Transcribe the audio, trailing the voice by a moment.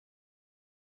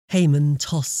Haman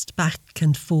tossed back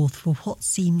and forth for what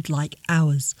seemed like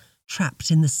hours, trapped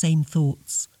in the same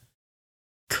thoughts.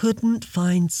 Couldn't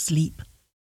find sleep,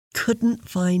 couldn't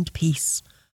find peace.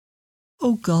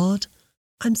 "Oh God,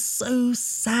 I'm so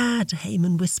sad,"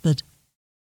 Haman whispered.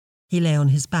 He lay on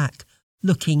his back,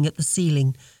 looking at the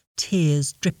ceiling,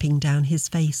 tears dripping down his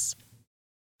face.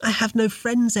 "I have no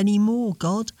friends anymore,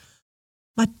 God.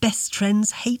 My best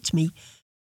friends hate me.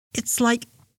 It's like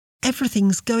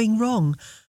everything's going wrong,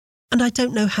 and I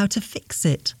don't know how to fix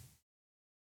it."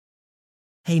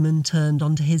 Haman turned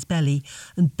onto his belly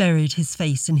and buried his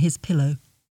face in his pillow.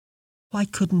 Why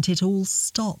couldn't it all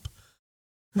stop?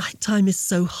 Nighttime is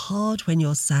so hard when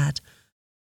you're sad.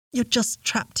 You're just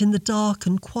trapped in the dark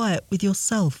and quiet with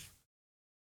yourself.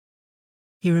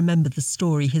 He remembered the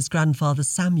story his grandfather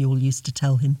Samuel used to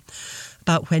tell him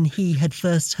about when he had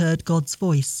first heard God's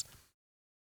voice.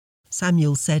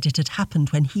 Samuel said it had happened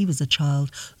when he was a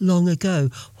child, long ago,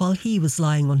 while he was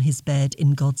lying on his bed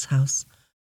in God's house.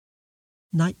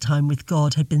 Nighttime with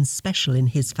God had been special in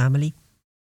his family.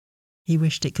 He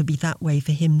wished it could be that way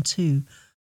for him too.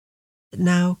 But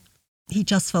now he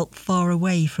just felt far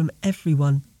away from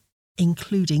everyone,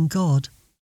 including God.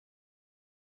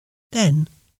 Then,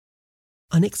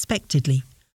 unexpectedly,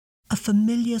 a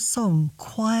familiar song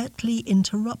quietly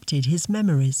interrupted his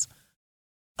memories.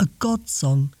 A God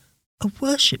song, a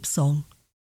worship song.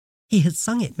 He had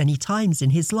sung it many times in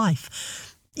his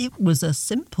life. It was a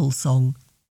simple song.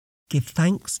 "Give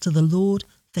thanks to the Lord,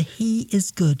 for he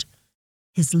is good.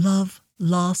 His love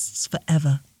lasts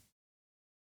forever."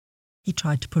 He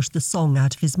tried to push the song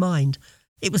out of his mind.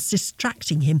 It was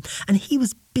distracting him, and he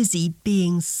was busy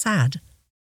being sad.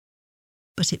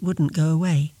 But it wouldn't go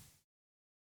away.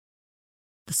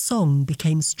 The song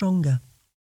became stronger.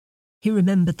 He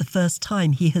remembered the first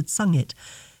time he had sung it.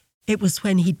 It was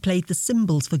when he'd played the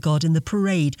cymbals for God in the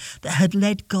parade that had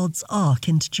led God's ark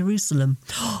into Jerusalem.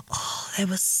 Oh, there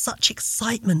was such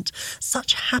excitement,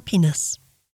 such happiness.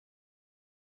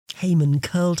 Haman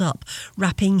curled up,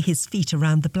 wrapping his feet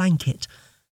around the blanket,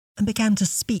 and began to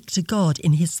speak to God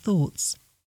in his thoughts.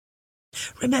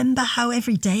 "Remember how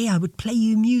every day I would play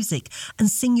you music and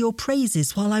sing your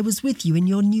praises while I was with you in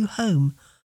your new home?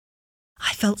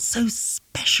 I felt so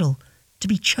special to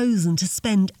be chosen to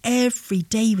spend every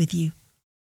day with you.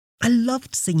 I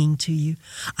loved singing to you.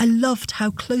 I loved how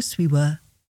close we were."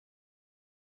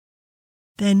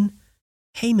 Then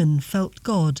Haman felt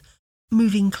God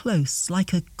moving close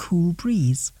like a cool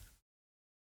breeze.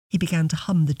 He began to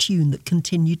hum the tune that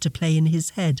continued to play in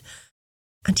his head,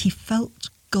 and he felt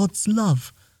God's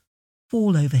love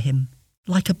fall over him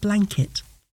like a blanket.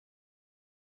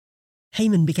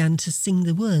 Haman began to sing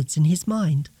the words in his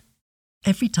mind.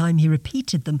 Every time he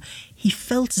repeated them, he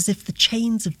felt as if the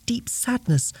chains of deep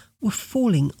sadness were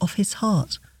falling off his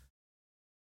heart.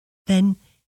 Then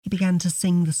he began to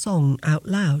sing the song out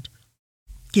loud.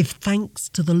 "Give thanks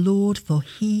to the Lord, for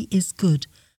he is good.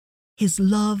 His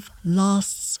love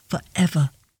lasts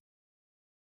forever."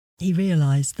 He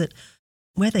realized that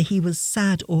whether he was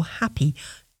sad or happy,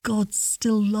 God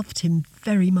still loved him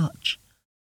very much.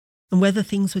 And whether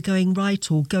things were going right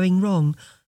or going wrong,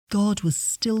 God was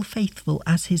still faithful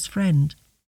as his friend.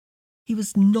 He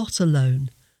was not alone.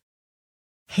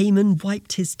 Haman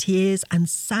wiped his tears and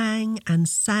sang,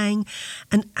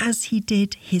 and as he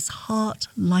did, his heart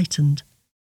lightened.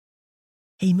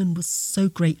 Haman was so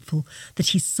grateful that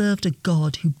he served a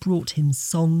God who brought him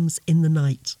songs in the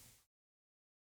night.